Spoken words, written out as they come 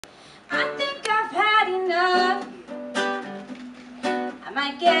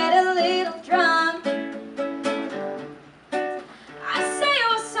might get a little drunk. I say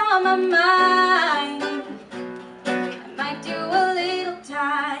what's on my mind. I might do a little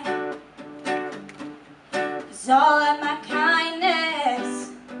time. 'Cause all of my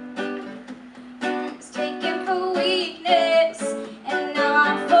kindness is taken for weakness. And now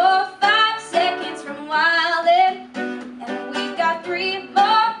I'm 4 or 5 seconds from wildin', and we've got 3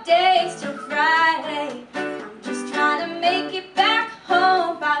 more days till Friday. I'm just trying to make it back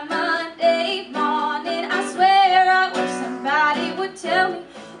home by Monday morning. I swear I wish somebody would tell me,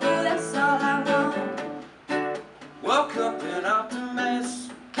 oh, that's all I want. Woke up an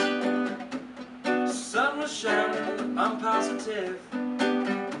optimist, sun was shining, I'm positive.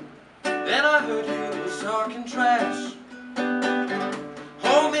 Then I heard you was talking trash.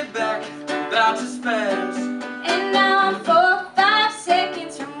 Hold me back, about to spaz. And now I'm 4 or 5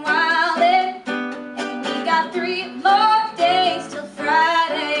 seconds from wildin', and we got 3 more days till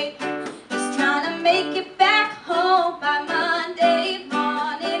Friday. Just trying to make it back home by Monday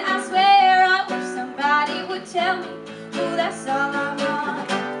morning. I swear I wish somebody would tell me, oh, that's all I want.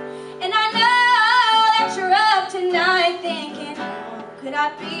 And I know that you're up tonight thinking, oh, could I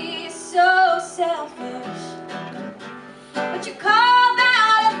be so selfish? But you called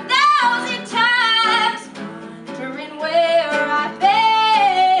out 1,000 times, wondering where I've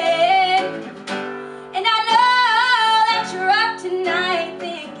been. And I know that you're up tonight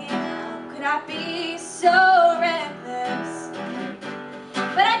thinking, how could I be so reckless?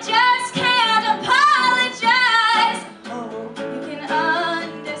 But I just can't apologize. Hope you can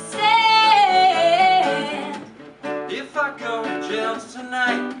understand. If I go to jail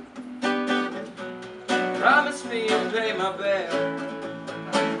tonight, promise me you'll pay my bail.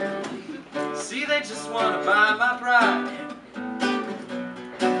 See, they just want to buy my pride.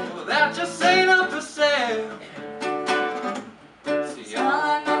 Well, that just ain't up for sale.